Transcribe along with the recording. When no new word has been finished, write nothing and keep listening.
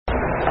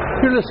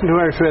You're listening to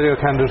Irish Radio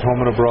Canada's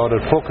Home and Abroad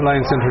at Folk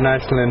Alliance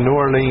International in New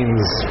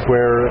Orleans,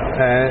 where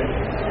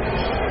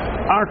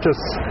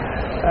artists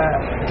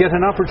get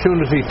an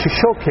opportunity to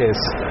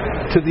showcase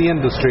to the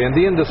industry, and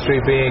the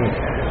industry being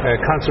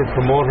concert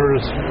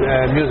promoters,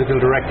 musical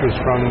directors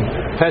from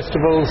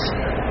festivals,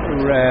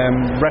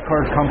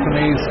 record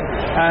companies,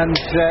 and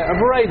a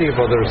variety of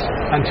others,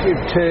 and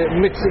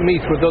to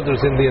meet with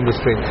others in the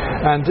industry.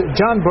 And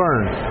John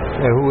Byrne,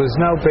 who is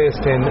now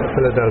based in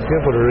Philadelphia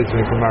but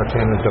originally from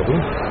Martin and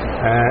Dublin,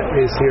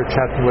 is here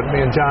chatting with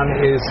me, and John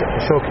is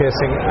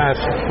showcasing at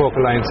Folk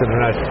Alliance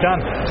International.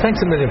 John, thanks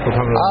a million for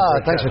coming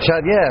along. Thanks for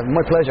chatting. Yeah,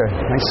 my pleasure.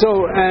 Thanks.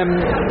 So,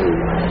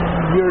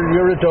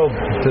 you're a dub.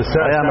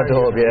 I am a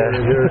dub,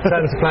 yeah. You're a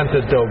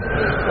transplanted dub.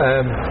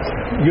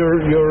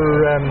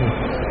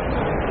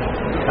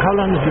 How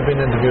long have you been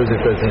in the music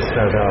business,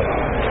 start off?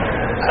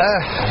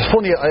 It's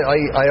funny,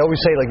 I always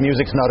say like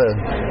music's not a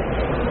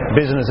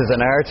business, it's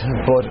an art,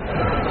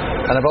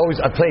 and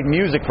I've played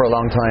music for a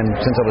long time,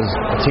 since I was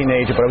a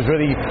teenager, but I've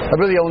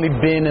really only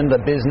been in the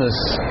business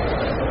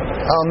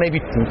maybe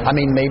 20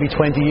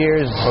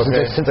 years,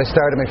 okay, since I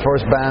started my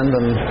first band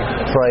and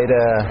tried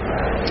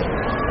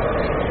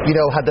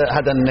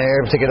had the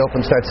nerve to get up and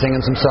start singing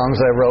some songs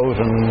that I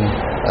wrote,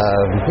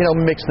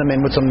 and mix them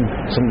in with some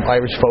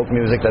Irish folk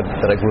music that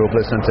I grew up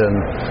listening to, and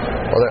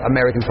other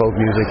American folk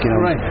music.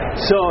 Right.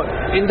 So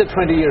in the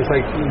 20 years,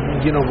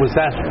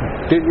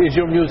 is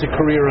your music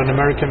career an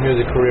American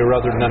music career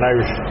rather than an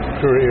Irish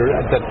career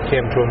that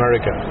came to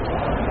America?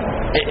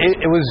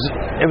 It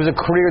was a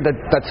career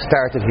that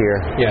started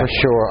here, for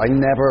sure. I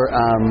never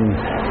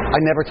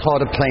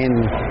thought of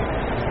playing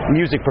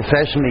music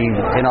professionally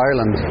in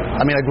Ireland.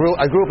 I mean, I grew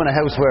up in a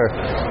house where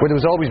there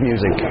was always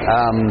music.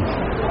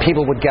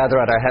 People would gather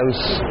at our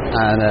house,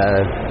 and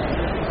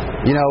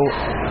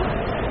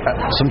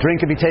some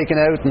drink would be taken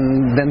out,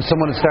 and then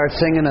someone would start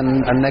singing,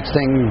 and next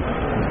thing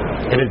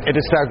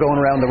it'd start going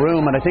around the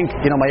room. And I think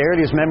my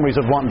earliest memories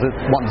of wanting to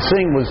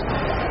sing was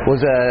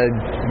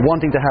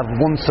wanting to have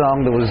one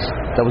song that was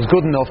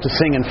good enough to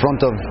sing in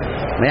front of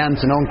my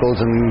aunts and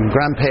uncles and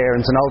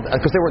grandparents and all,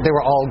 because they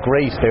were all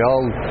great. They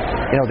all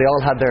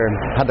had their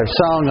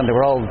song, and they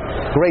were all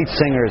great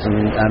singers, and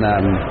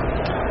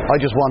I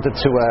just wanted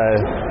to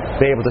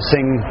be able to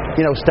sing,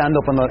 stand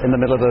up in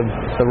the middle of the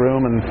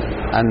room and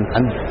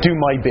do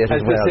my bit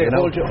as well. Say,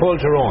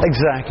 hold your own.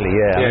 Exactly,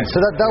 yeah. And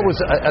so that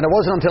was, and it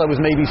wasn't until I was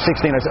maybe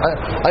 16.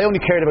 I only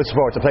cared about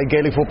sports. I played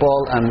Gaelic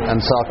football and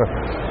soccer,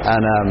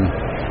 and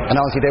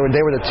honestly, they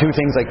were the two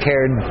things I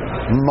cared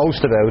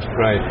most about.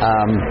 Right.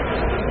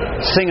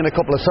 Singing a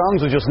couple of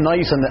songs was just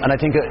nice, and I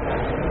think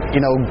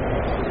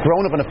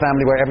growing up in a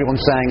family where everyone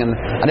sang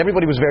and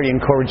everybody was very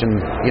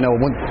encouraging.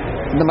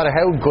 No matter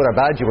how good or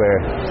bad you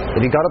were,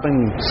 if you got up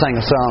and sang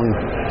a song,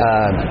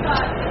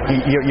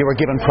 you were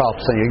given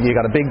props, and you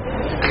got a big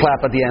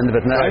clap at the end of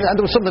it. And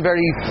there was something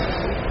very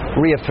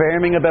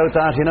reaffirming about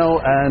that,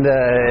 and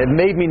it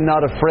made me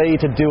not afraid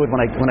to do it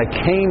when I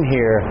came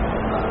here.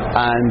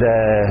 And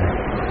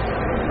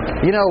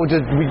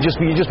you'd just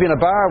be in a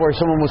bar where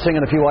someone was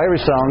singing a few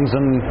Irish songs,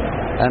 and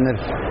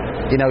if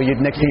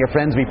you'd next to your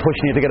friends be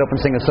pushing you to get up and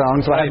sing a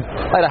song. So I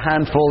had a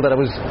handful that I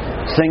was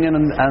singing,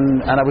 and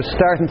I was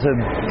starting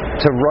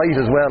to write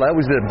as well. I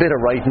always did a bit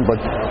of writing, but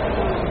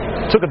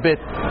took a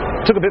bit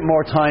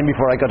more time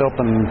before I got up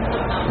and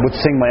would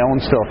sing my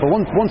own stuff. But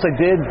once I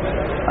did,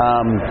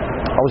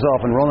 I was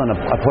off and running.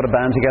 I put a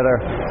band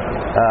together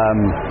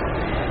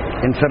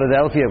in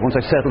Philadelphia. Once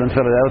I settled in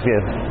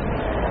Philadelphia,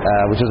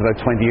 which was about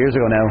 20 years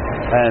ago now,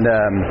 and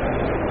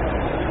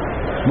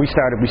we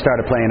started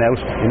playing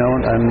out,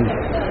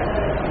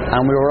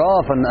 and we were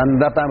off, and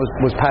that band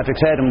was Patrick's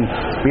Head, and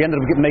we ended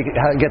up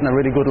getting a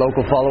really good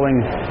local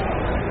following,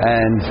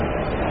 and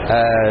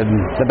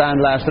the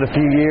band lasted a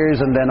few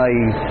years, and then I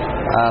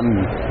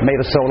made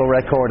a solo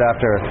record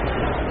after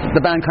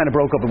the band kind of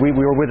broke up. We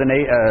were with a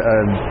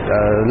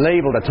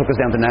label that took us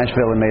down to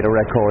Nashville and made a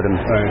record, and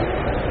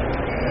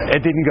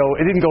it didn't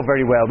go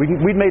very well.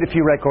 We'd made a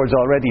few records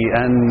already,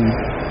 and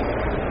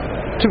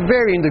to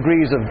varying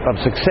degrees of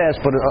success,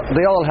 but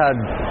they all had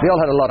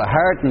a lot of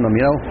heart in them,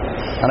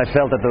 and I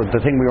felt that the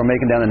thing we were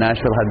making down in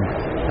Nashville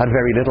had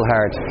very little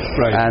heart.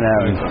 Right. And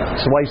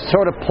so I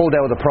sort of pulled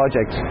out of the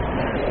project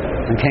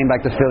and came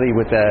back to Philly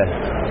with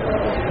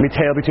my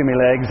tail between my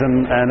legs,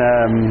 and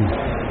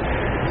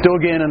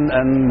dug in and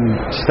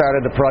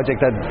started the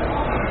project that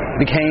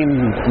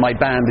became my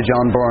band, the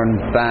John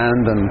Byrne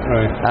Band, and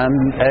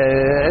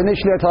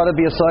initially I thought it'd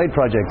be a side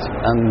project,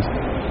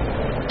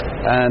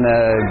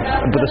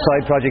 but the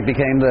side project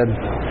became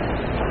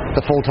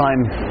the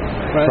full-time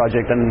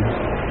project, and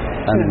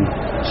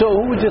So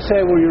who would you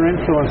say were your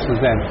influences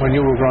then when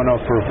you were growing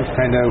up, or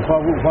kind of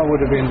what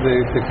would have been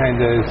the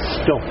kind of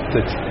stuff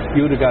that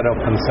you'd have got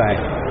up and sang?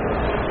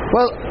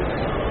 Well,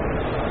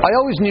 I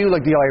always knew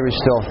like the Irish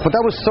stuff, but that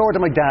was sort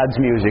of my dad's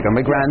music or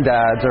my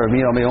granddad's or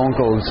my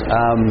uncle's.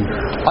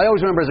 I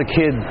always remember as a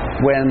kid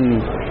when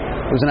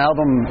there was an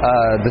album,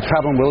 The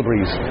Traveling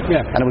Wilburys,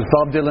 and it was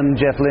Bob Dylan,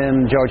 Jeff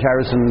Lynne, George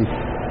Harrison,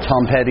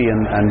 Tom Petty,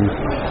 and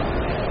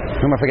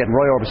who am I forgetting?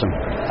 Roy Orbison.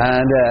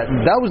 And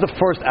that was the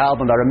first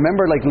album that I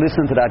remember like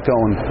listening to that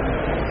going,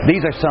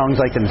 these are songs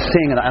I can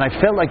sing, and I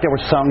felt like there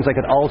were songs I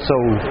could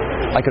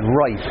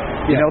write.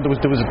 You know, there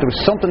was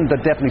something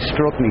that definitely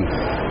struck me.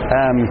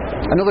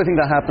 Another thing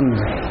that happened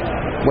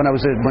when I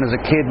was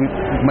a kid,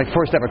 my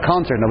first ever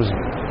concert, and I was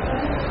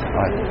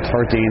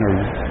 13 or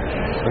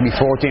maybe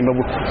 14. But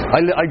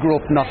I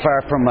grew up not far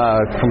from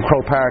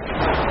Croke Park,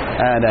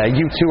 and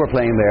U2 were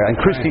playing there,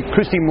 and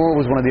Christy Moore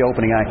was one of the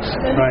opening acts.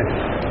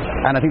 Right.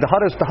 And I think the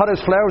Hottest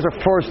Flowers were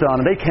first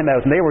on, and they came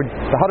out, and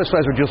the Hottest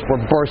Flowers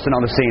were bursting on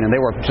the scene, and they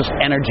were just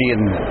energy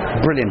and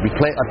brilliant. I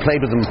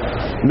played with them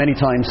many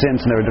times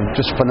since, and they were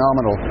just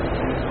phenomenal.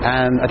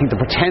 And I think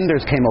the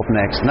Pretenders came up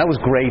next, and that was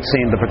great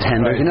seeing the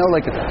Pretenders, you know,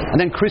 like. And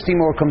then Christy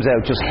Moore comes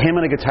out, just him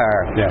and a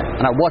guitar,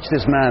 and I watched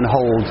this man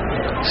hold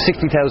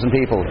 60,000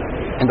 people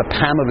in the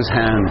palm of his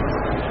hand,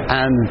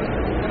 and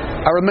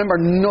I remember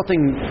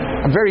nothing,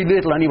 very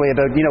little anyway,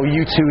 about, you know,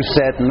 U2's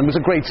set, and it was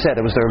a great set.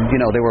 It was their, you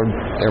know, they were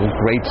a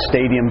great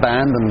stadium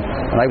band, and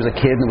I was a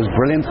kid, and it was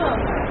brilliant.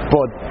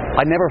 But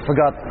I never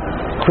forgot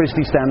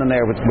Christy standing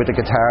there with the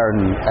guitar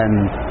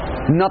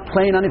and not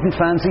playing anything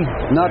fancy.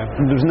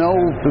 There's no,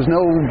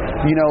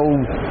 you know,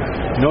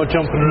 no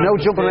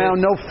jumping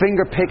around, no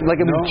finger picking. Like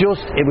it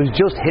was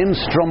just him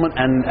strumming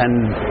and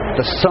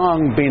the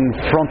song being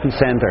front and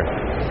center,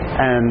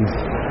 and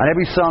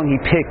every song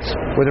he picked,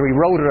 whether he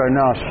wrote it or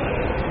not,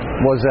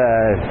 was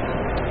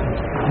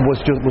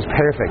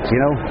perfect, you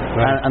know.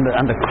 Right.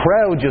 And the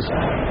crowd just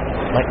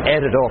like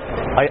ate it up.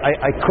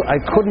 I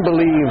couldn't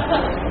believe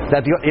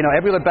that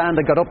every other band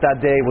that got up that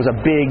day was a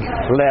big,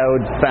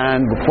 loud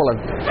band full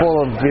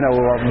of you know,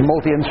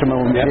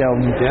 multi-instrumental, you know,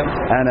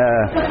 and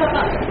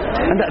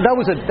that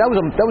was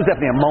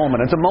definitely a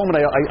moment. It's a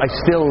moment I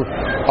still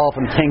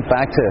often think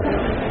back to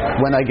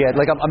when I get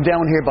like I'm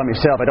down here by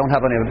myself. I don't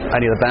have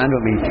any of the band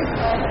with me,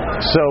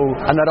 so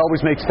and that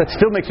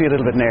still makes me a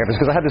little bit nervous,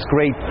 because I had this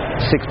great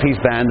 6-piece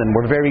band, and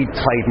we're very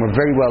tight and we're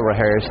very well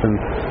rehearsed, and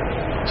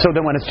so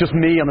then when it's just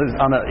me on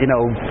a you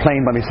know,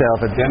 playing by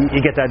myself, you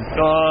get that,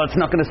 it's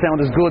not going to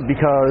sound as good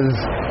because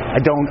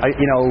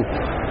you know,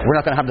 we're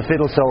not going to have the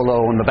fiddle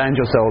solo and the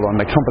banjo solo, and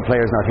my trumpet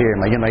player's not here,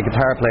 and my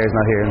guitar player's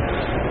not here.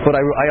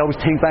 But I always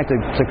think back to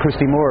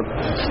Christy Moore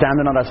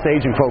standing on that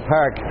stage in Croke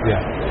Park,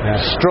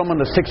 strumming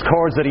the 6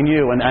 chords that he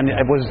knew, and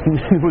it was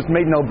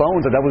made no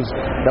bones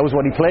that was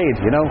what he played,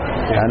 you know.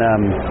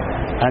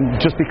 And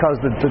just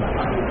because the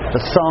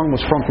song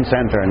was front and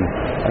center, and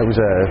it was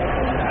a.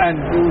 And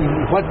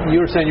what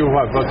you were saying, you were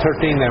about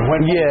 13 then?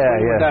 When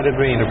would that have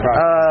been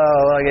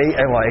approximately?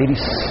 Like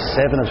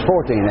 87 is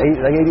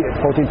 14, like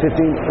 14,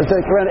 15. It's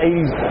like around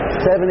 87,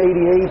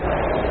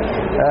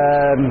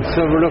 88.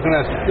 So we're looking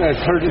at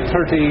 31,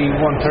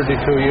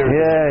 32 years.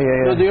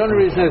 Yeah. So the only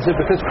reason is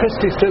because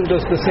Christy still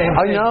does the same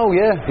thing. I know,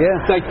 yeah.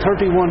 It's like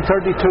 31,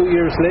 32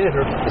 years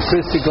later,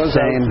 Christy goes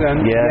out, and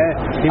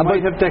he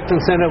might have Declan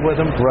Senna with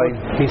him,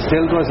 right? He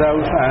still goes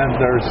out, and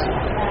there's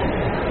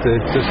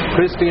just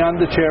Christy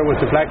on the chair with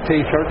the black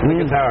T-shirt and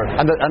the guitar.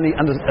 And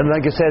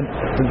like I said,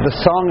 the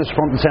song is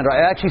front and center.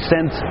 I actually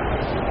sent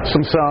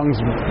some songs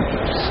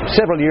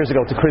several years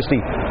ago to Christy.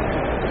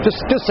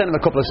 Just send him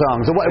a couple of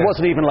songs. It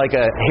wasn't even like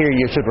here,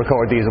 you should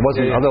record these. It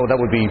wasn't, although that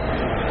would be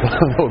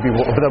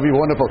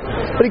wonderful.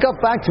 But he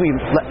got back to me,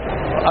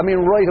 I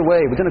mean, right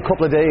away, within a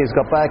couple of days,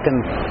 got back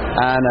and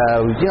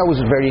you know, was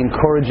very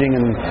encouraging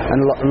and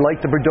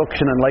liked the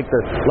production, and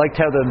liked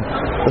how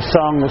the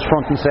song was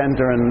front and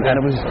center, and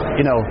it was,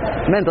 you know,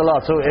 meant a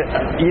lot. So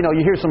you know,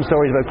 you hear some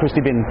stories about Christy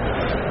being,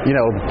 you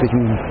know, they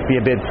can be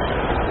a bit,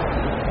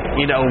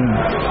 you know,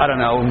 I don't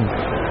know.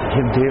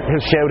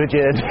 He'll shout at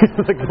you.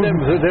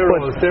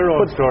 They're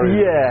all stories.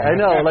 Yeah, I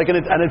know. Like, and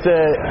it's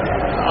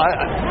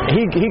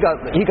he got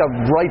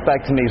right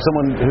back to me.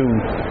 Someone who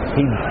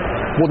he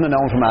wouldn't have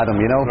known from Adam,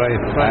 you know.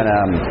 Right.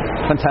 And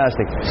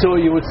fantastic.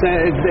 So you would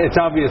say it's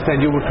obvious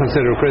then you would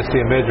consider Christy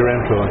a major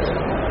influence.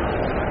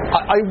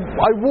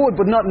 I would,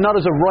 but not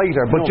as a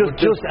writer, but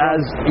just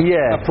as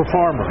a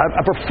performer.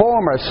 A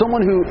performer,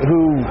 someone who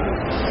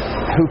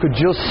could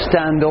just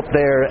stand up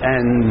there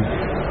and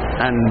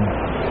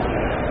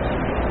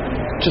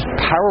just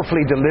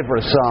powerfully deliver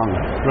a song,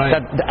 right?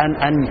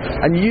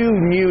 And you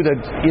knew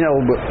that, you know,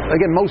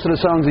 again, most of the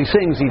songs he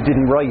sings he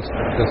didn't write,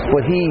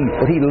 but he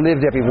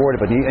lived every word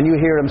of it. And you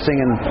hear him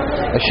singing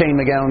a Shane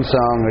MacGowan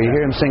song, or you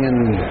hear him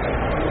singing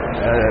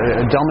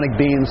a Dominic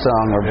Bean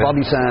song, or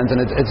Bobby Sands,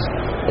 and it's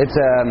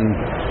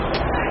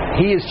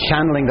he is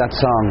channeling that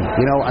song,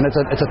 you know, and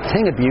it's a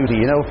thing of beauty,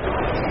 you know.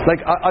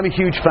 Like I'm a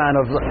huge fan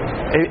of the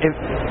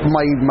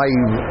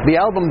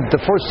album,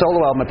 the first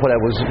solo album I put out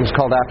was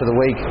called After the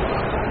Wake.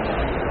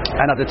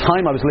 And at the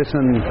time I was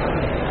listening,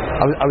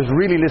 I was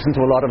really listening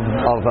to a lot of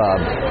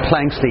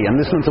Planxty, and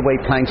listening to the way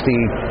Planxty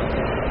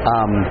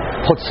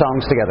put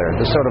songs together.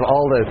 There's sort of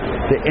all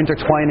the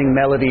intertwining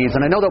melodies,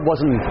 and I know it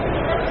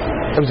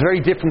was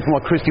very different from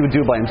what Christy would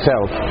do by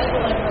himself,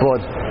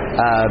 but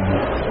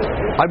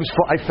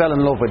I fell in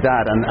love with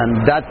that,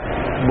 and that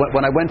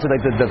when I went to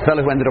the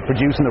fellow who ended up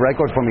producing the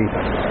record for me,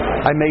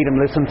 I made him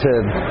listen to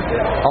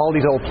all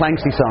these old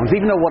Planksty songs,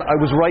 even though I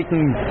was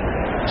writing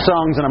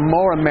songs in a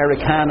more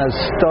Americana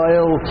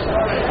style.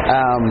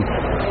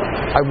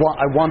 I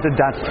wanted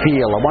that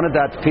feel. I wanted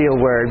that feel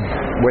where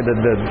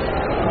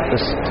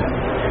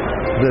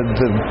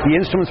the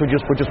instruments were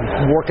just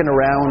working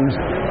around,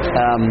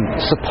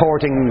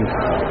 supporting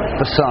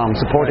the song,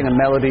 supporting a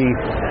melody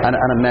and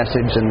a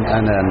message, and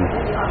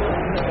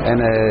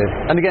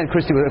again,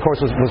 Christy, of course,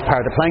 was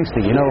part of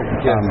Planksty, you know.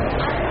 Yes.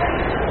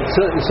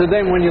 So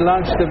then, when you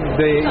launched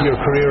your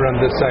career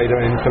on this side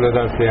in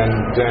Philadelphia,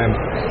 and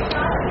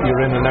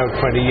you're in and out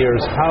 20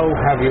 years, how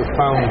have you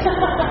found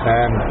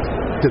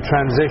the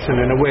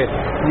transition in a way,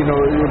 you know,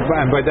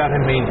 and by that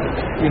I mean,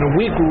 you know,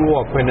 we grew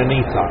up in an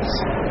ethos.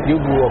 You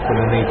grew up in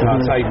an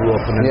ethos, I grew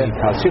up in an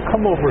ethos. You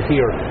come over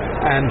here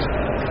and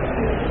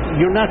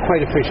you're not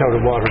quite a fish out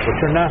of water, but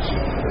you're not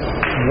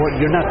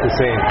the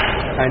same.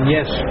 And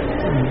yet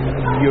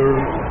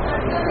you're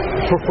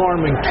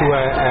performing to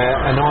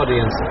an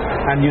audience,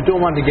 and you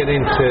don't want to get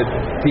into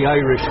the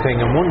Irish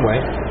thing in one way,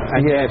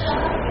 and yet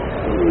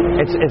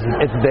it's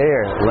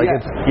there. Like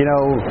it's, you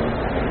know,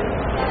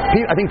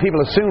 I think people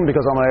assume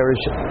because I'm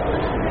Irish,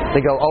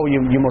 they go, oh,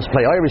 you must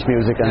play Irish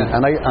music,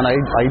 and I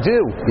do.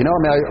 You know, I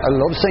mean, I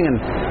love singing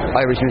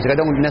Irish music. I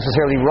don't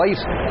necessarily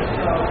write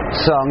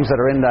songs that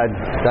are in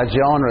that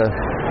genre.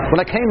 When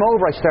I came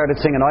over, I started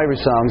singing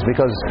Irish songs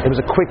because it was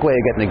a quick way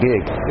of getting a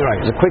gig. Right.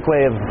 It was a quick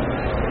way of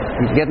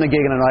getting a gig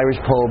in an Irish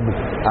pub.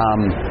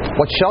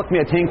 What shocked me,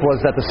 I think,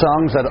 was that the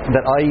songs that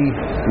I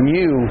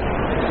knew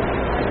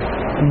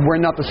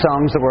were not the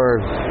songs that were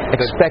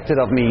expected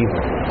of me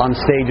on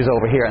stages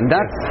over here, and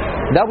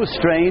that was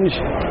strange.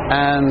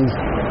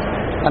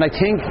 And I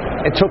think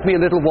it took me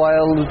a little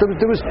while.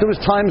 There was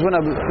times when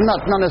I was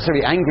not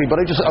necessarily angry,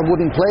 but I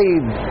wouldn't play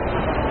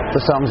the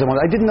songs I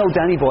wanted. I didn't know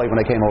Danny Boy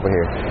when I came over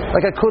here.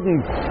 Like I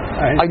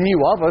knew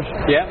of it.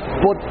 Yeah.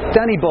 But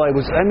Danny Boy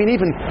was. I mean,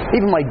 even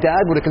my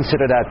dad would have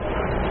considered that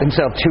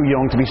himself too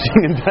young to be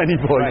singing Danny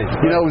Boy. Right,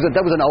 you know,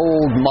 that was an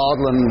old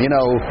model, and you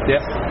know.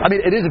 Yeah. I mean,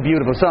 it is a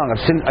beautiful song.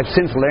 I've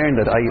since learned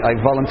it. I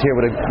volunteer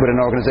with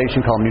an organisation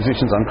called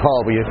Musicians on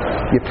Call, where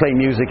you play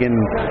music in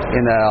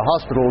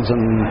hospitals,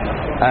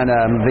 and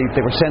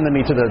they were sending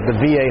me to the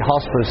VA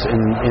hospice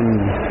in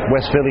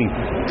West Philly,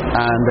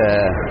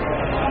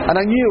 and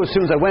I knew as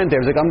soon as I went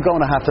there, I was like, I'm going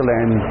to have to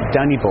learn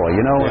Danny Boy,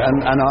 you know.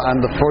 Yeah. And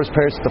the first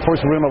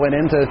room I went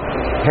into,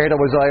 heard I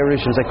was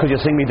Irish, and was like, could you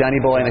sing me Danny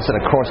Boy? And I said,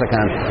 of course I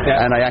can.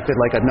 Yeah. And I acted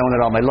like I'd known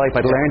it all my life.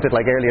 I'd learned it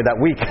like earlier that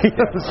week.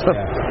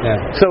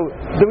 So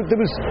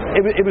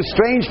it was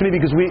strange for me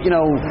because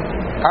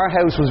our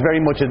house was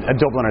very much a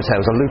Dubliner's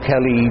house, a Luke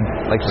Kelly,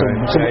 like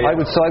I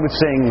would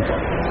sing,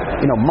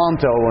 you know,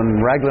 Monto and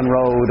Raglan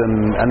Road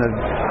and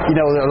you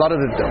know, a lot of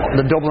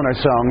the Dubliner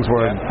songs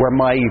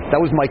that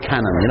was my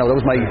canon, you know, that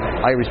was my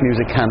Irish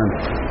music canon.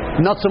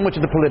 Not so much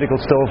of the political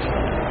stuff,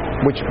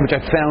 which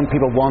I found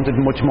people wanted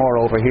much more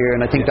over here,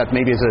 and I think that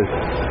maybe is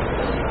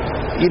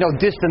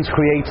distance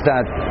creates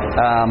that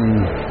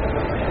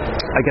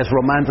I guess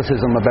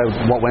romanticism about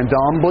what went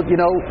on. But you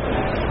know,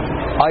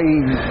 I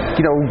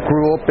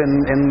grew up in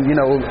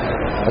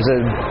as a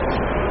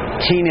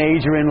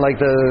teenager in like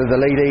the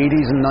late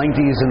 80s and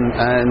 90s, and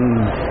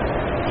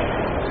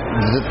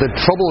the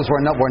troubles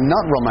were not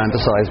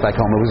romanticized back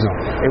home.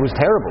 It was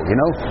terrible, you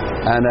know,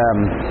 and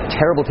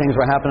terrible things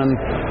were happening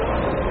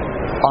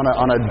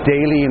on a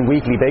daily and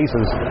weekly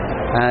basis,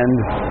 and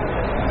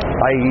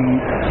I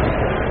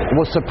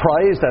was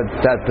surprised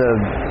that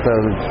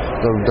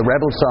the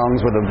rebel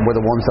songs were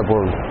the ones that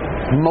were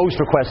most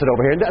requested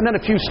over here, and then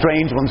a few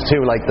strange ones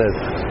too, like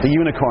the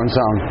Unicorn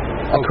song.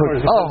 Of course,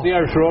 the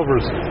Irish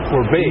Rovers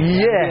were big.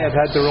 Yeah, they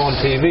had their own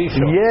TV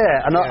show.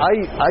 Yeah, and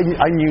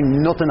I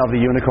knew nothing of the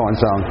Unicorn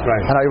song.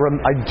 Right.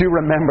 And I do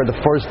remember the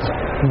first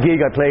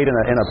gig I played in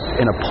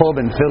a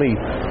pub in Philly,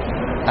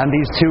 and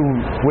these two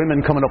women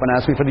coming up and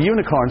asking me for the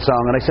Unicorn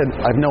song, and I said,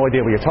 I have no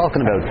idea what you're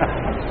talking about.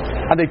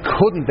 And they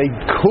couldn't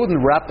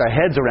wrap their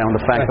heads around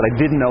the fact that I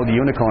didn't know the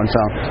Unicorn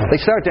song.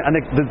 They start to, and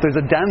there's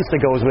a dance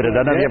that goes with it.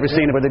 I don't know if you've ever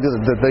seen it, but they do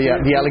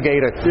the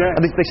alligator. Yeah.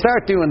 And they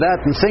start doing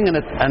that and singing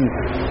it, and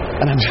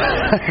I'm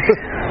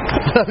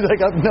I was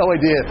like, I have no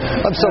idea.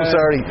 I'm so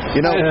sorry.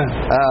 You know.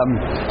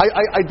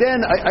 I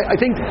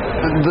think I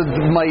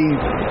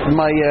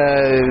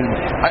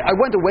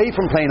went away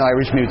from playing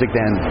Irish music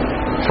then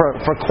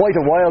for quite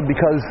a while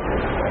because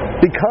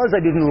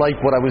I didn't like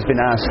what I was being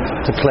asked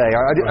to play.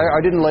 I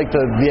didn't like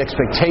the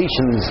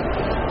expectations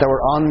that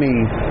were on me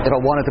if I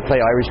wanted to play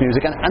Irish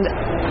music, and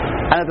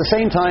at the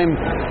same time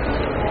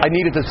I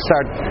needed to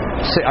start.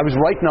 I was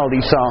writing all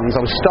these songs,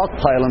 I was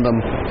stockpiling them,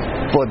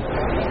 but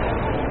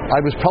I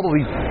was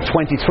probably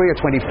 23 or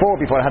 24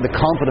 before I had the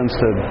confidence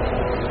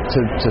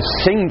to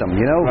sing them,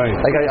 you know. Right.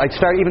 Like I'd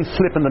start even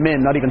slipping them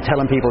in, not even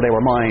telling people they were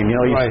mine, you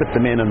know. You slip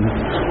them in and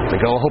it's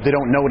like, oh, I hope they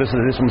don't notice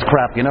that this one's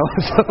crap, you know.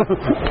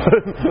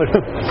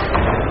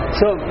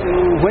 So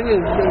when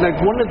you, like,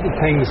 one of the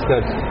things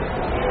that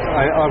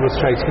always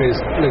strikes me is,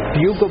 like,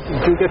 do you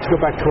get to go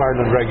back to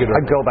Ireland regularly?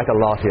 I go back a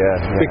lot,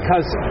 yeah.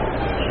 Because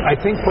I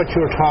think what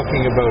you're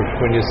talking about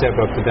when you say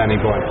about the Danny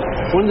Boy,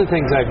 one of the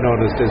things I've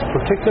noticed is,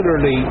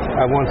 particularly,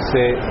 I won't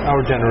say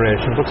our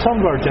generation, but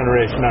some of our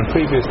generation and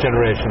previous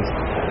generations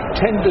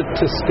tended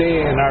to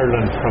stay in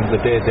Ireland from the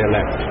day they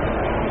left.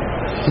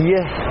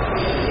 Yeah.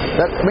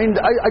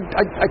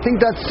 I think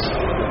that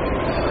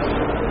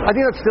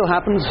still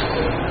happens.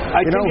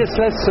 I think it's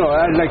less so.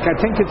 I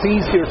think it's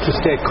easier to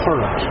stay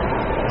current.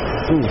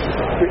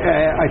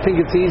 I think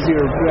it's easier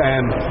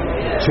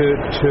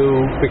to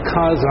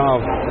because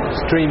of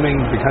streaming,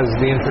 because of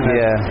the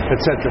internet,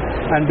 etc.,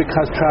 and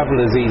because travel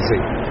is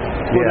easy.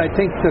 But I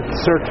think that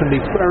certainly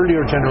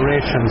earlier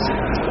generations,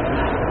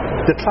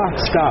 the clock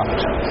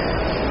stopped.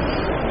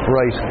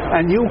 Right.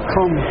 And you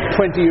come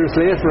 20 years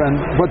later,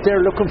 and what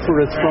they're looking for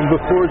is from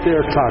before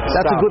their clock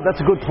stopped. That's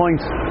a good point.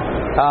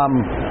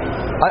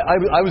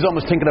 I was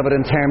almost thinking of it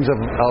in terms of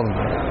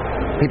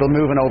people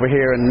moving over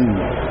here and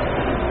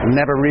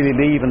never really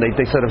leave, and they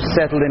sort of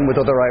settle in with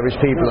other Irish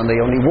people, and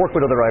they only work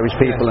with other Irish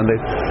people, and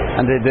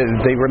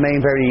they remain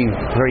very,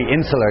 very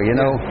insular, you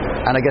know.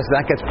 And I guess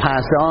that gets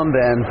passed on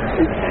then.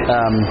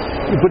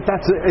 But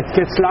it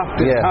gets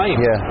locked in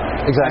time.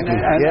 Yeah, exactly.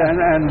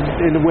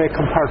 And in a way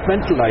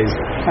compartmentalised.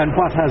 And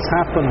what has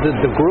happened,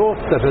 the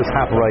growth that has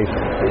happened. Right.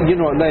 You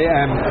know,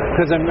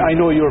 because I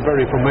know you're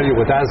very familiar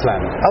with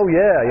Aslan. Oh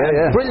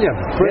yeah. Brilliant.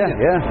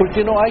 Yeah. But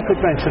you know, I could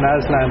mention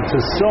Aslan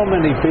to so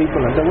many people,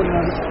 and they wouldn't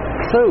have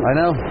a clue. I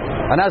know.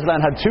 And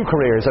Aslan had two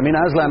careers. I mean,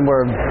 Aslan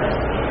were...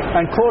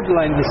 And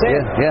Codaline the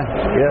same. Yeah.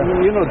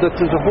 You know, there's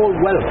a whole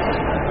wealth.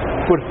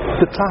 But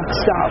the clock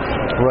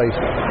stopped. Right.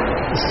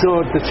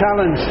 So the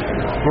challenge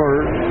for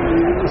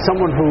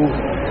someone who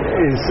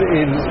is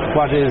in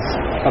what is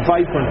a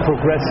vibrant,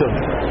 progressive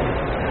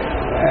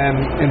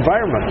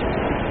environment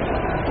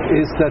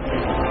is that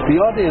the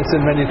audience,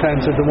 in many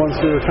times, are the ones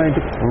that are trying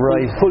to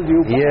pull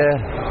you back.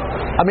 Yeah.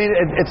 I mean,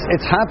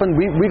 it's happened.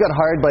 We got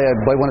hired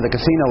by one of the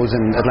casinos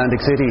in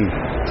Atlantic City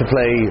to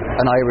play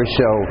an Irish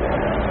show.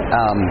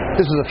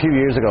 This was a few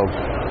years ago,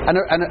 and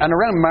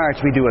around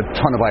March we do a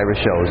ton of Irish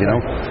shows. You know,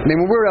 I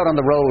mean, when we're out on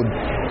the road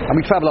and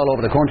we travel all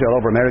over the country,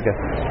 all over America,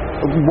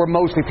 we're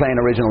mostly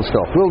playing original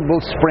stuff.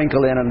 We'll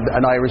sprinkle in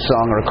an Irish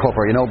song or a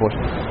cover, you know, but.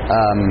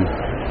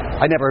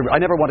 I never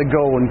want to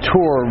go and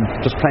tour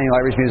just playing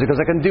Irish music, because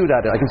I can do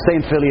that. I can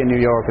stay in Philly and New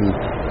York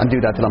and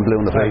do that till I'm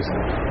blue in the face.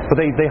 But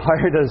they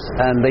hired us,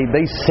 and they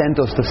sent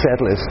us the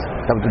set list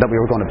that we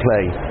were going to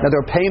play. Now they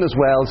were paying us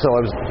well, so I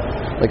was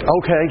like,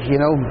 okay,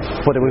 you know.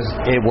 But it was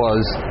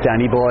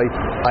Danny Boy,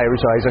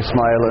 Irish Eyes Are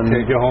Smiling,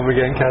 Take You Home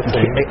Again,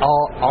 Kathleen,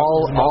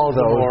 all those,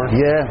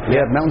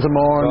 Mountains of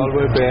Mourne,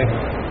 Galway Bay.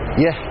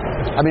 Yeah,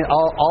 I mean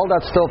all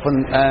that stuff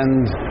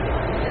and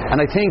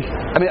I think,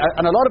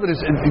 and a lot of it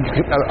is,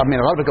 a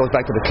lot of it goes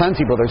back to the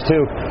Clancy brothers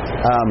too,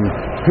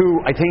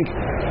 who I think,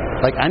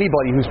 like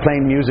anybody who's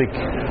playing music,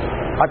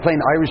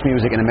 playing Irish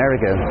music in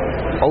America,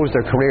 owes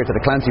their career to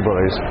the Clancy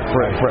brothers.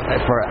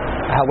 For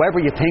however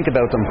you think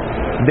about them,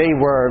 they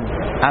were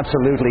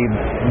absolutely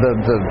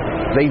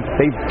they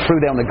threw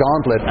down the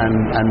gauntlet,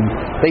 and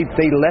they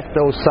left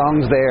those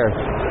songs there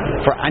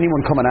for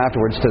anyone coming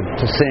afterwards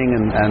to sing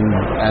and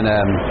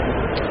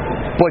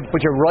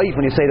But you're right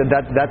when you say that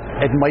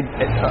it might,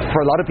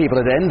 for a lot of people,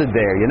 it ended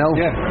there, you know.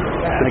 Yeah.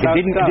 Like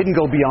it didn't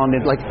go beyond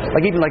it. Like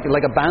even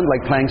like a band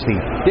like Planksty,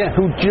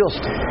 who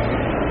just,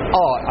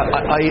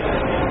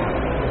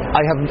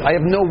 I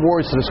have no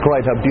words to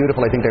describe how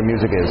beautiful I think their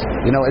music is.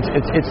 You know,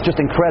 it's just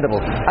incredible.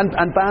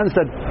 And bands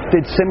that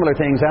did similar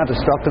things after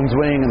Stockton's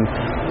Wing and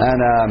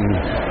I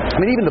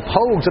mean even the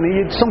Pogues. I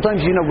mean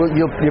sometimes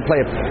you'll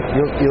play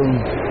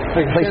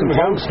some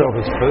Pogue stuff.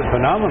 It's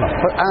phenomenal.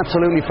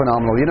 Absolutely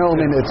phenomenal. You know, I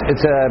mean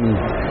it's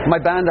my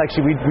band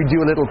actually we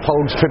do a little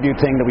Pogues tribute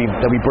thing that we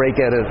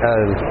break out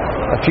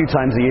a few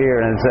times a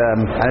year, and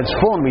it's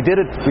fun. We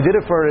did it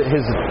for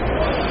his.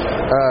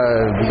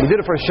 We did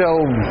it for a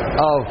show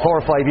 4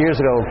 or 5 years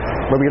ago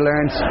where we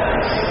learned 2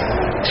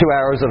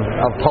 hours of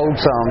Pogue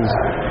songs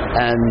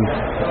and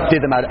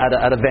did them at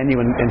a venue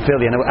in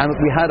Philly, and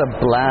we had a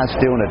blast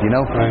doing it, you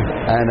know. Right.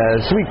 And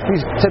so we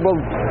said, well,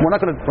 we're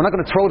not going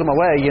to throw them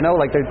away, you know,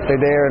 like they're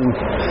there,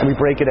 and we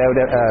break it out,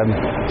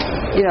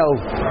 you know,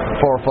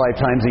 4 or 5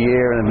 times a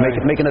year,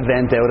 and make an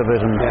event out of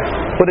it. And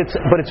but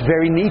it's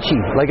very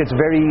niche-y, like it's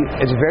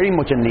very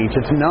much a niche.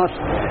 It's not.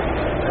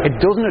 It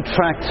doesn't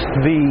attract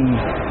the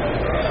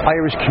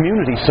Irish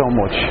community so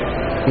much,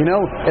 you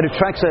know. It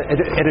attracts a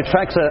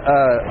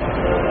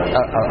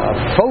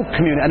folk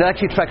community, and it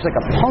actually attracts like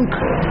a punk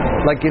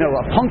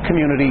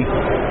community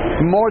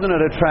more than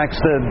it attracts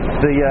the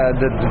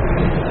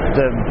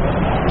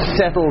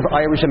settled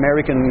Irish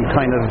American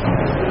kind of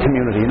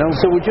community, you know.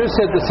 So would you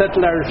say the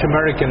settled Irish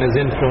American is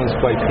influenced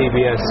by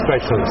PBS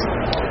specials?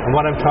 And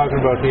what I'm talking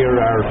about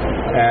here are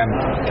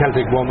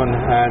Celtic Woman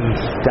and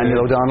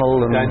Daniel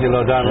O'Donnell and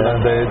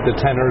the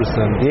tenors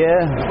and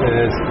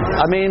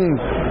I mean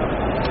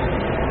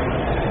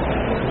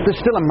there's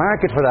still a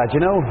market for that, you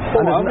know.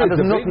 And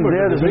there's nothing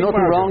there. There's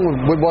nothing wrong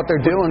with what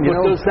they're doing, you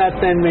know. Does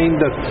that then mean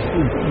that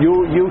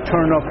you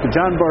turn up, the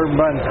John Byrne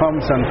Band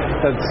comes, and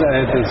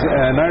there's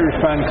an Irish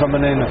band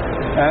coming in?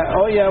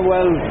 Oh yeah,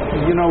 well,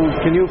 you know,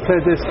 can you play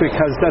this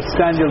because that's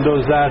Daniel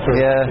does that? Or,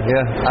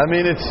 yeah. I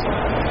mean,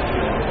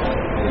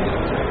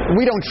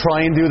 we don't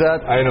try and do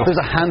that. I know.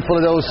 There's a handful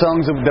of those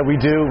songs that we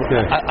do.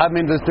 Yeah. I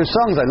mean, there's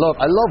songs I love.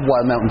 I love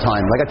Wild Mountain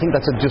Time. Like, I think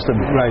that's just a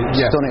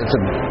stunning.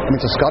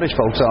 It's a Scottish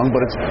folk song,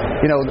 but it's,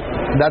 you know,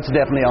 that's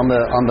definitely on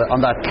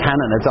that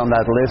canon. It's on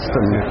that list.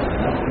 And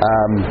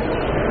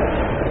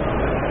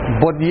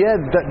but yeah,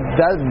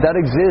 that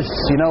exists.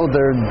 You know,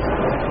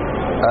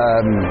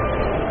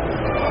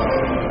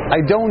 I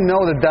don't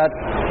know that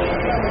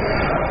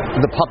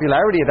the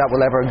popularity of that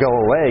will ever go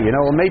away, you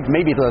know.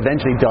 Maybe it'll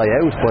eventually die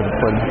out, but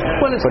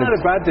well, it's not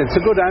a bad thing. It's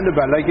a good and a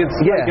bad. Like, it's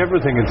like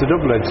everything. It's a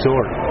double-edged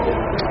sword.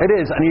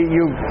 It is, and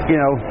you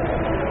know,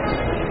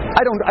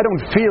 I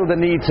don't feel the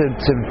need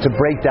to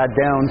break that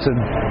down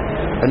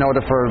in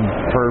order for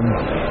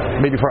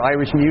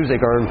Irish music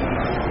or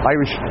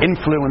Irish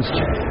influenced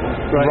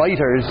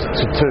writers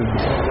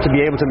to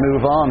be able to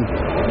move on.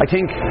 I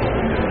think,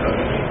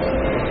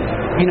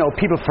 you know,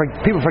 people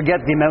forget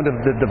the amount of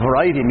the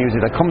variety of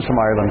music that comes from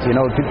Ireland. You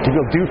know,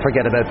 people do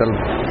forget about the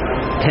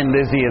Thin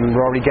Lizzy and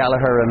Rory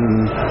Gallagher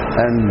and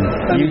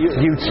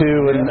U2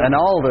 and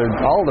all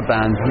the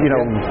bands. You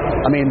know,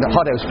 I mean, the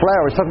Hot House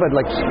Flowers. Talk about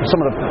like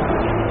some of the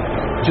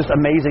just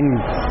amazing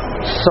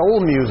soul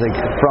music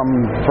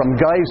from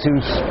guys who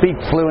speak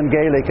fluent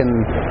Gaelic and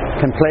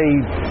can play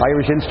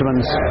Irish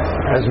instruments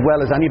as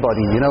well as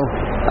anybody. You know,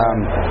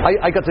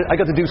 I got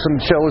to do some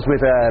shows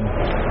with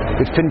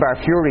Finbar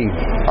Fury,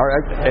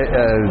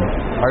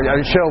 our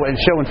show in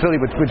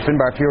Philly with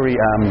Finbar Fury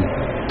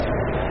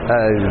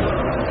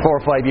 4 or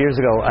 5 years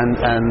ago, and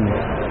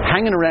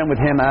hanging around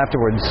with him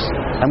afterwards,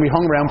 and we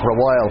hung around for a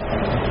while.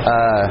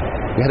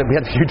 We had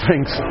a few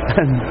drinks,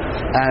 and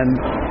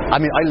I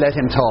mean, I let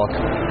him talk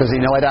because,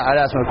 you know, I'd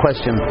ask him a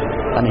question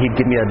and he'd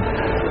give me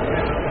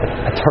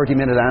a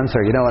 30-minute answer,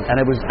 you know, and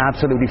it was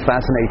absolutely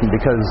fascinating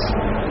because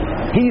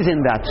he's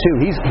in that too.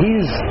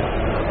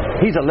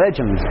 He's a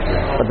legend,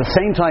 but at the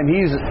same time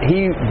he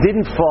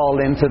didn't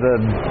fall into the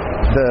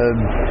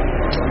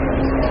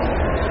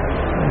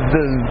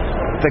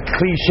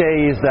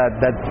cliches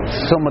that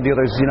some of the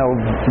others, you know,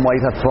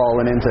 might have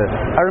fallen into.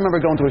 I remember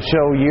going to a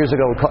show years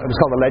ago. It was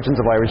called The Legends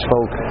of Irish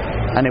Folk,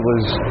 and it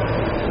was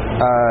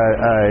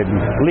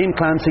Liam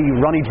Clancy,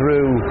 Ronnie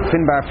Drew,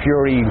 Finbar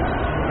Fury,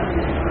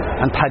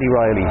 and Paddy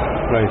Riley.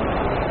 Right.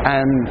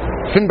 And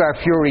Finbar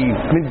Fury,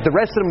 I mean, the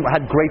rest of them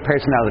had great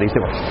personalities. They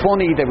were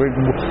funny. They were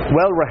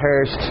well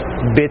rehearsed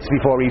bits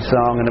before each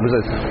song, and it was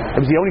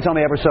the only time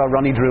I ever saw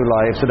Ronnie Drew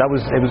live. So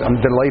I'm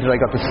delighted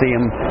I got to see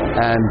him.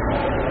 And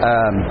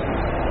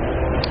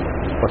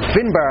but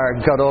Finbar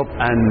got up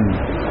and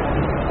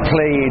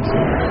played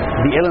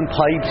the uilleann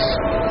pipes,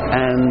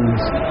 and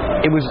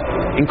it was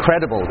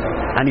incredible.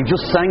 And he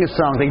just sang his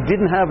songs. He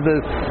didn't have the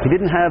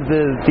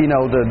you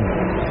know,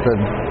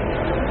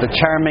 the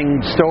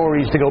charming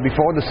stories to go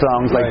before the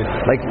songs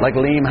like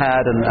Liam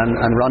had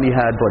and Ronnie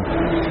had,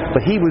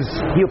 but he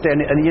up there,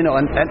 and you know,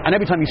 and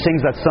every time he sings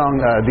that song,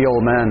 The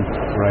Old Man,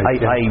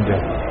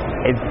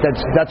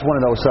 that's one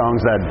of those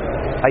songs that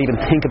I even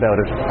think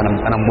about it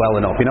and I'm well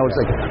enough, you know. It's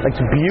like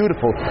it's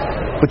beautiful,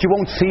 but you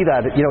won't see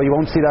that, you know, you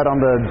won't see that on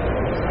the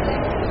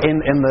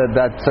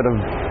that sort of,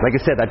 like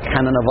I said, that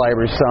canon of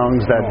Irish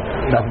songs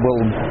that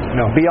will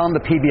be on the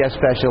PBS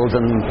specials,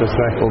 and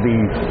will be.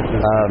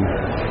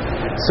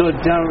 So,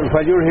 Dan,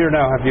 while you're here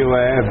now, have you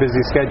a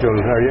busy schedule?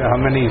 How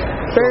many?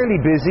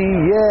 Fairly busy,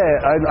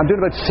 yeah. I'm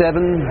doing about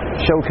 7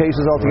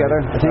 showcases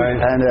altogether, I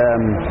think. And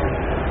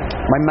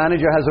my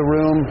manager has a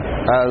room,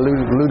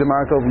 Lou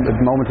DeMarco,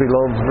 Momentary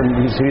Love,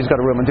 and he's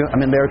got a room. I'm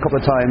in there a couple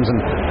of times,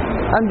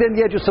 and then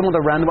just some of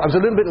the random. I was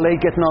a little bit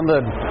late getting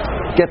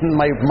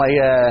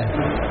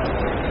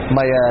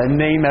my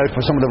name out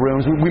for some of the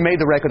rooms. We made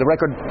the record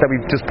that we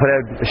just put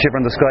out, A Shiver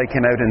in the Sky,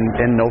 came out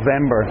in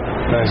November.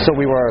 Right. So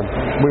we were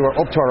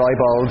up to our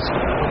eyeballs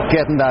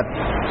getting that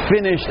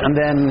finished, and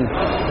then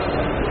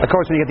of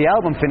course when you get the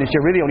album finished,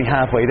 you're really only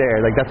halfway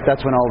there. Like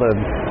that's when all the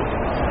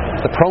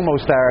promo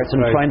starts,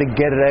 and trying to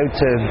get it out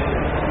to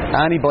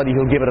anybody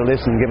who'll give it a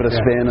listen, give it a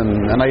spin,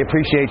 and I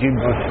appreciate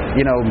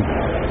you know.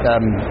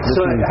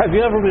 So have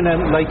you ever been at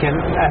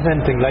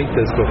anything like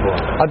this before?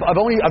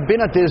 I've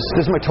been at this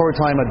is my 3rd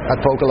time at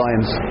Folk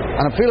Alliance,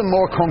 and I'm feeling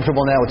more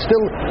comfortable now. It's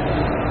still,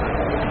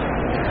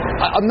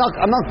 I'm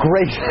not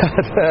great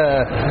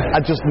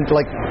at just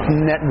like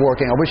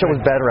networking. I wish I was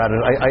better at it.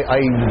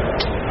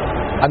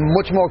 I'm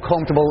much more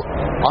comfortable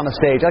on a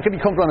stage. I can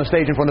be comfortable on a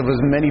stage in front of as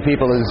many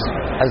people as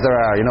there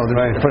are. You know,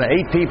 in front of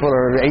 8 people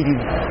or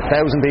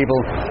 80,000 people.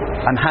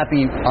 I'm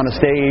happy on a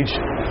stage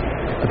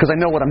because I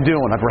know what I'm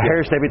doing. I've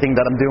rehearsed everything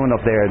that I'm doing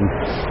up there, and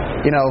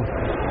you know,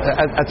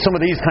 at some of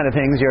these kind of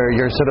things,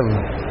 you're sort of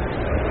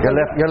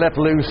you're left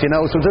loose, you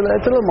know. So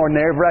it's a little more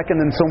nerve-wracking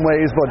in some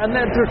ways, but and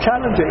they're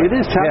challenging. It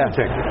is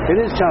challenging. Yeah.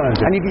 It is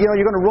challenging. And you know,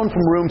 you're going to run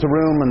from room to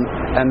room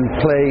and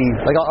play.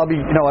 Like I'll be,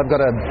 you know, I've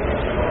got a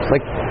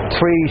like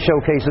 3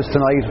 showcases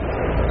tonight.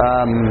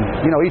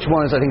 Each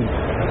one is, I think,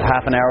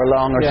 half an hour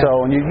long or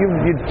so, and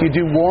you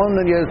do one,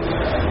 and you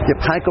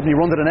pack up and you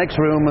run to the next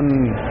room, and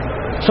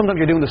sometimes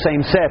you're doing the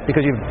same set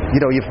because you've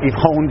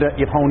honed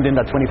in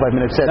that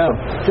 25-minute set. Now,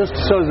 just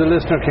so the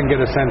listener can get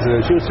a sense of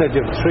this, you said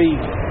you have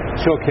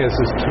 3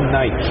 showcases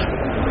tonight.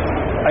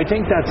 I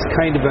think that's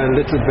kind of a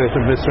little bit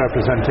of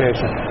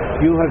misrepresentation.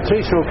 You have 3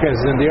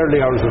 showcases in the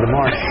early hours of the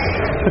morning.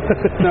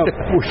 Now,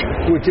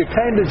 would you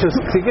kind of just,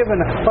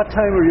 what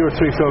time are your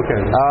 3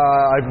 showcases?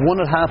 I've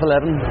one at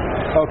 11:30.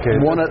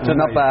 Okay. One at,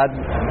 not bad.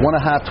 One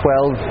at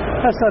 12:30.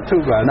 That's not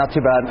too bad. Not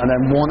too bad. And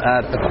then one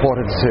at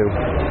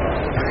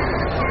 1:45.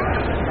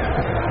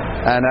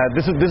 And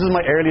this is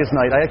my earliest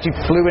night. I actually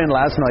flew in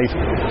last night,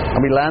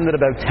 and we landed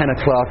about 10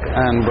 o'clock.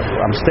 And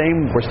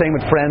we're staying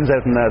with friends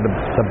out in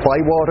the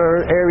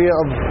Bywater area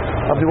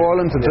of New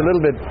Orleans. It's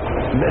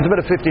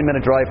about a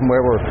 15-minute drive from where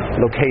we're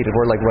located.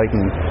 We're like right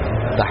in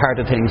the heart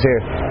of things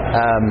here.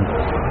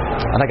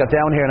 And I got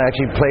down here and I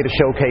actually played a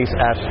showcase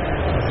at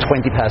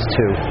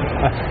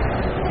 2:20.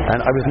 And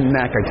I was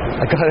knackered.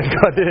 I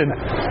got in,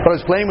 but I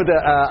was playing with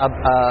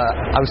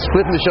I was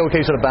splitting the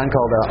showcase with a band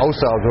called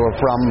Osog, who are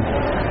from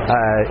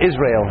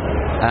Israel,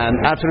 and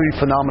absolutely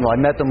phenomenal. I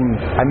met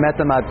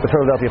them at the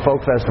Philadelphia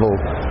Folk Festival.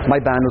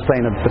 My band was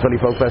playing at the Philly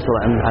Folk Festival,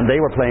 and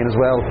they were playing as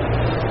well.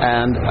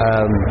 And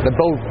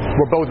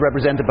were both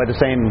represented by the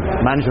same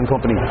management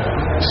company.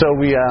 So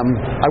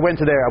I went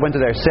to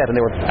their set, and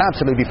they were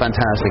absolutely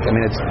fantastic. I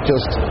mean,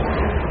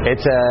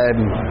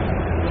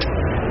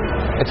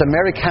 it's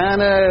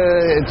Americana.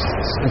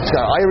 It's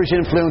got Irish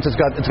influence. It's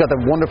got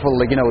that wonderful,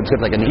 it's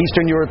got like an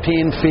Eastern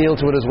European feel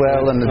to it as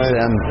well, and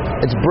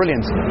it's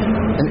brilliant.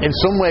 In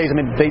some ways, I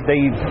mean,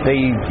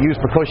 they use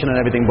percussion and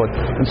everything, but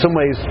in some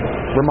ways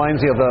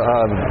reminds you of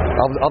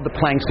the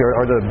Planks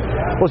or the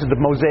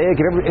Mosaic.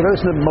 Have you ever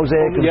listened to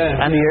Mosaic?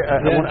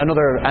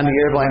 Another Andy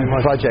Irvine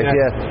project.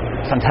 Yeah,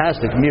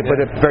 fantastic.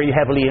 But it's very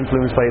heavily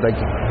influenced by like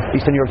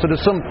Eastern Europe. So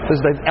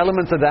there's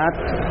elements of that,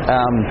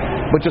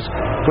 but just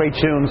great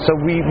tunes. So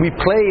we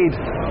played,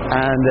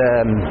 and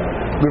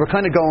we were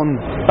kind of going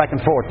back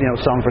and forth,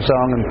 song for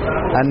song,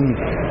 and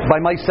by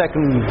my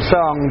second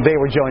song they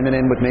were joining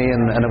in with me,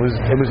 and it was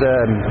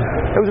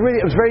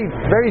very,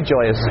 very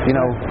joyous,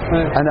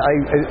 and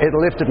it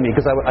lifted me,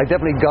 because I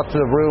definitely got to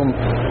the room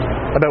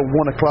about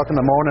 1 o'clock in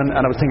the morning,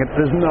 and I was thinking,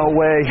 there's no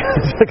way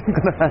I'm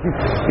gonna hang,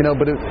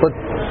 but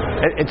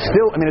it's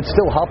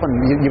still hopping.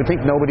 You would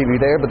think nobody would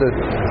be there, but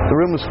the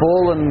room was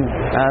full, and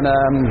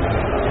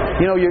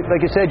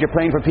like you said, you're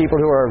playing for people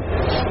who are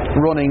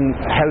running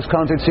house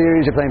concert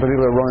series. You're playing for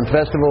people who are running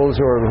festivals,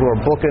 who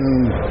are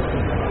booking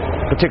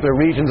particular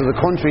regions of the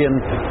country, and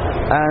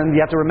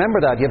you have to remember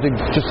that. You have to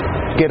just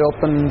get up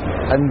and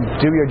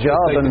do your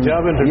job. The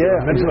job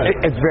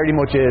it very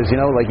much is.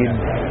 Like you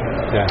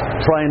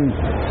try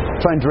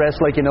and dress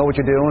like you know what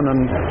you're doing,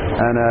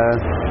 and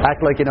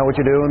act like you know what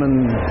you're doing,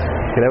 and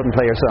get out and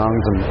play your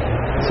songs.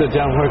 So,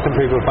 John, where can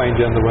people find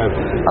you on the web?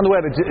 On the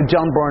web, it's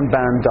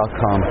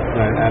johnbyrneband.com.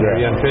 And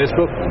are you on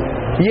Facebook?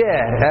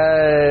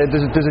 Yeah,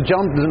 there's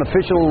an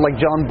official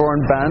John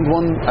Byrne Band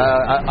one.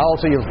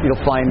 Also,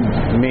 you'll find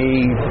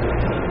me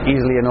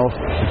easily enough,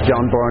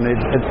 John Byrne.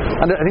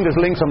 And I think there's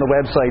links on the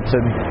website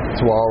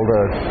to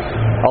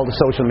all the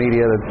social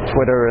media, the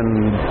Twitter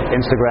and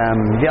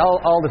Instagram,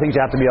 all the things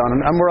you have to be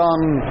on. And we're on.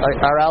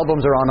 Our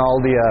albums are on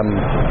all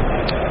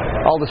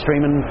the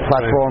streaming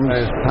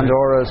platforms,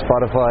 Pandora,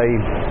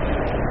 Spotify.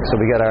 So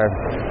we get our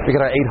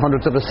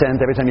 800ths of a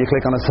cent every time you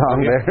click on a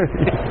song there.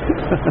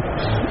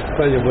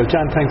 Brilliant. Well,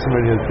 John, thanks a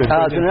million. It's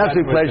been an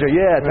absolute pleasure.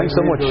 Yeah, thanks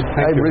so much.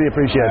 I really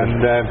appreciate it. And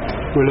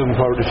we're looking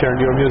forward to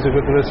sharing your music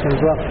with the listeners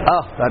as well.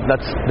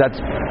 That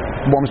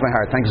warms my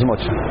heart. Thank you so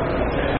much.